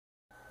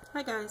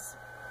Hi guys,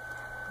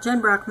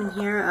 Jen Brockman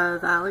here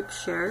of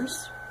Alex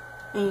Shares,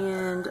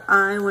 and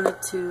I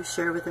wanted to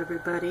share with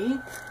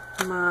everybody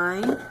my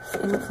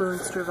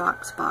Influenster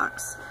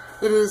Voxbox.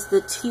 It is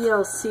the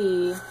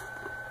TLC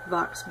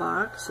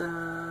Voxbox.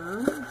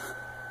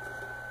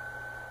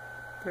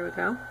 There we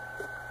go.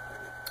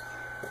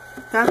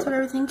 That's what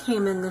everything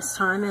came in this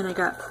time, and I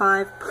got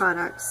 5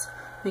 products.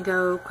 Let me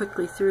go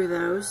quickly through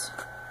those.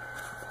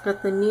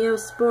 Got the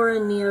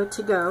Neosporin Neo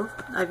to Go.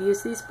 I've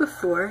used these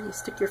before. You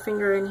stick your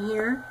finger in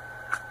here,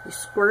 you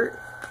squirt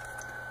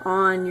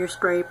on your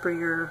scrape or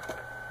your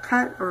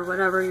cut or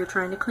whatever you're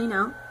trying to clean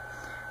out.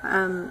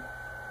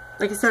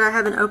 Like I said, I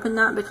haven't opened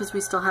that because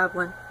we still have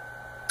one,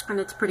 and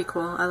it's pretty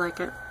cool. I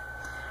like it.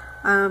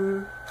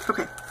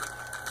 Okay.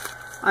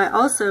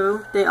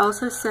 They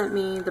also sent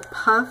me the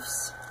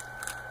puffs.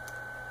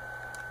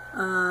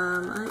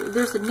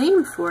 There's a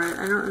name for it.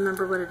 I don't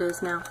remember what it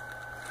is now.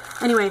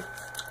 Anyway,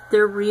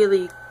 they're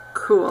really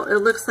cool. It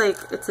looks like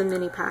it's a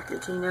mini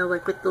package, you know,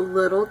 like with the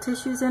little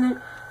tissues in it.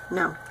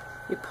 No.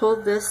 You pull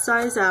this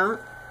size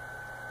out,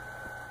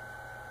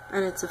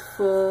 and it's a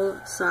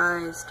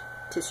full-sized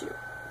tissue.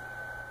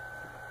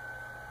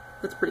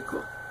 That's pretty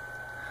cool.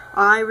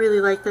 I really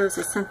like those.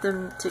 I sent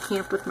them to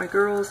camp with my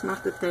girls.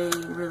 Not that they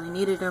really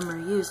needed them or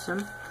used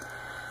them.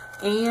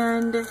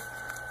 And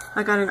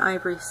I got an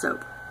Ivory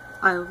Soap.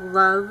 I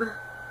love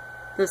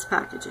this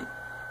packaging.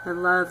 I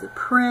love the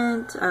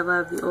print. I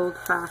love the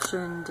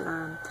old-fashioned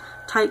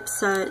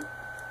typeset.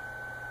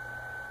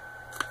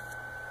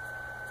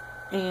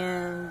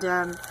 And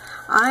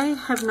I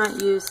have not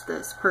used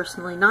this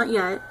personally, not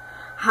yet.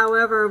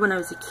 However, when I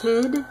was a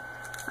kid,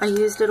 I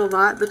used it a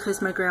lot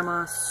because my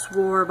grandma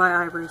swore by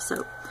Ivory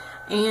Soap.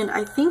 And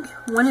I think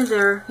one of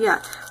their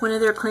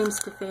claims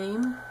to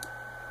fame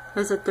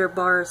is that their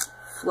bars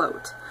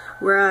float,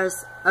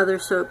 whereas other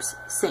soaps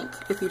sink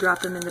if you drop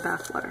them in the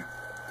bath water.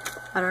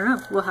 I don't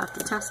know. We'll have to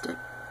test it.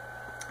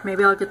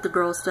 Maybe I'll get the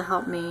girls to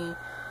help me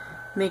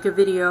make a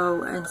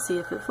video and see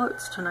if it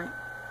floats tonight.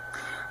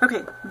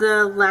 Okay,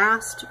 the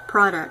last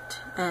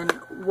product, and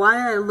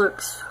why I look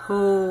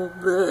so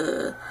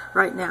bleh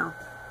right now.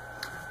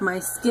 My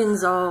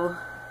skin's all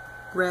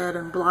red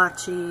and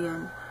blotchy,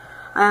 and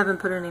I haven't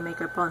put any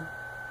makeup on.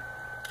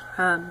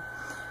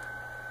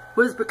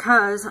 Was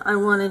because I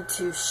wanted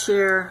to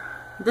share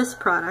this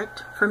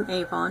product from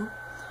Avon.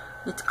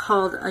 It's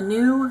called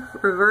Anew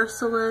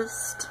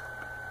Reversalist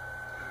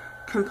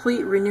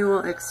Complete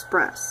Renewal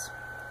Express.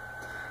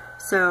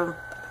 So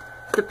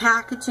the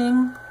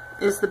packaging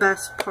is the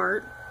best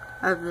part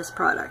of this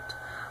product.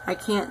 I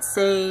can't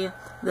say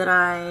that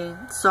I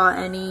saw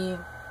any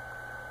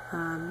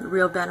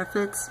real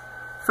benefits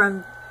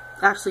from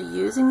actually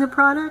using the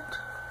product,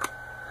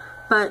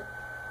 but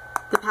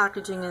the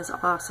packaging is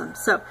awesome.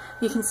 So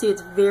you can see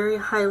it's very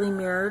highly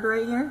mirrored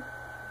right here.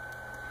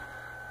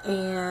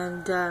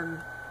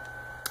 And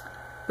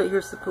but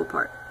here's the cool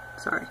part.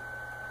 Sorry.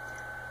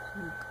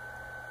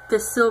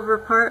 This silver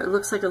part, it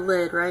looks like a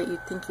lid, right?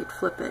 You'd think you'd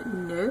flip it.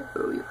 No,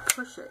 you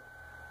push it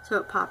so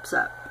it pops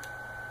up.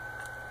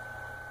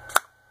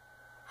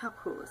 How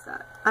cool is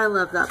that? I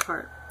love that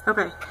part.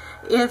 Okay,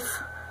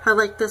 if I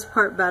like this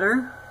part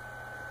better,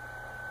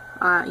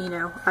 you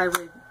know,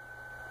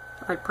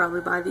 I'd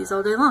probably buy these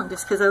all day long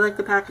just because I like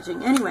the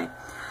packaging. Anyway,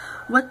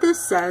 what this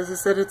says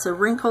is that it's a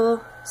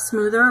wrinkle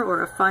smoother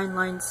or a fine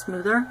line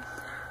smoother.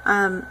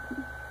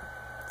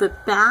 The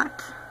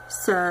back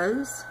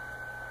says,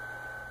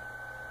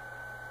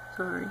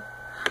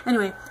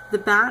 anyway, the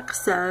back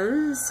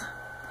says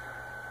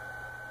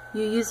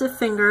you use a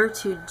finger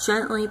to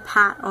gently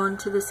pat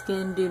onto the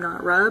skin, do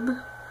not rub.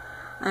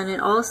 And it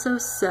also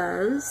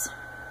says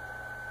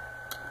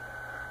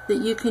that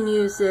you can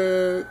use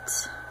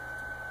it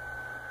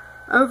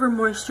over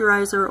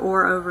moisturizer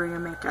or over your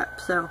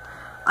makeup. So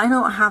I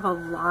don't have a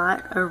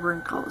lot of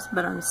wrinkles,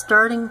 but I'm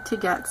starting to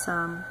get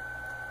some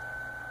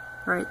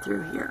right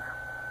through here.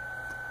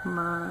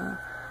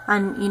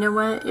 And you know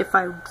what? If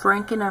I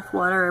drank enough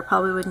water, I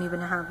probably wouldn't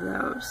even have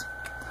those.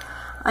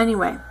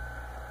 Anyway,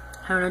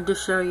 I wanted to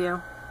show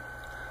you.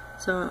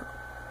 So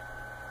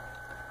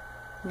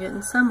I'm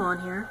getting some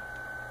on here.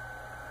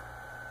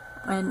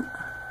 And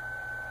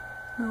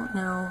I don't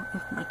know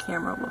if my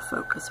camera will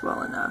focus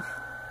well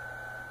enough.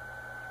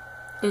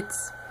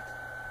 It's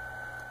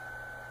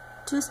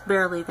just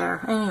barely there.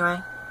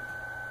 Anyway,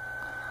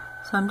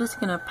 so I'm just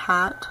going to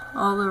pat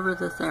all over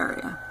this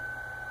area.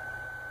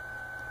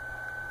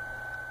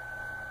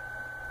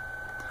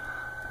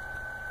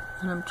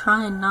 And I'm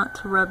trying not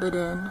to rub it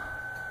in.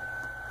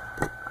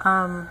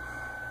 I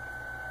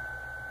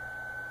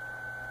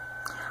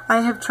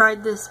have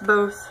tried this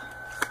both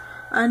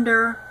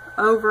under,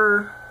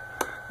 over,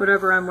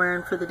 whatever I'm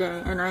wearing for the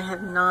day, and I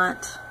have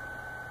not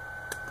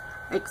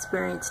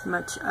experienced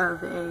much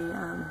of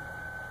a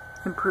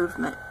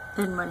improvement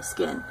in my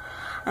skin.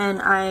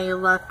 And I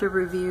left a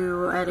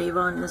review at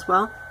Avon as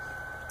well.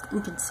 You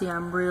can see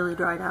I'm really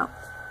dried out.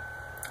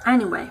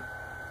 Anyway,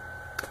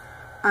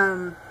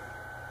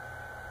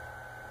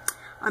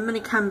 I'm going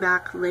to come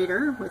back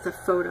later with a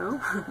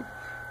photo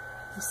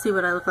see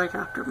what I look like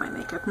after my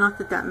makeup. Not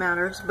that that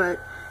matters, but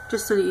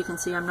just so that you can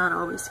see I'm not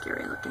always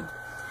scary looking.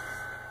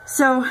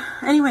 So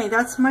anyway,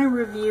 that's my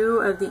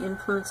review of the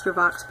Influenster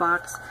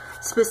Voxbox,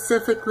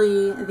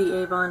 specifically the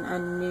Avon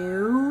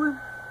Anew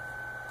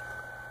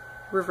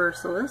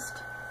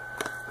Reversalist.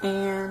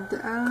 And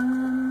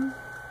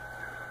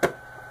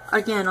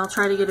again, I'll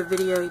try to get a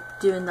video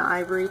doing the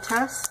ivory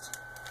test.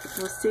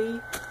 We'll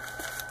see.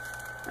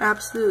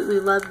 Absolutely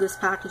love this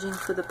packaging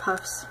for the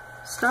puffs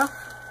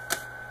stuff.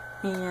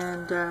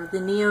 And the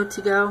Neo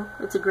to go,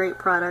 it's a great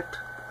product.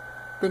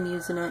 Been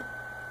using it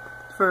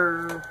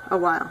for a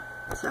while.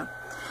 So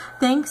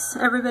thanks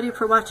everybody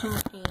for watching,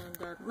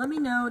 and let me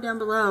know down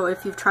below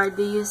if you've tried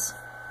these.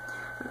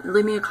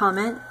 Leave me a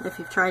comment if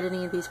you've tried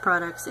any of these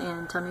products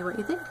and tell me what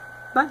you think.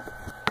 Bye.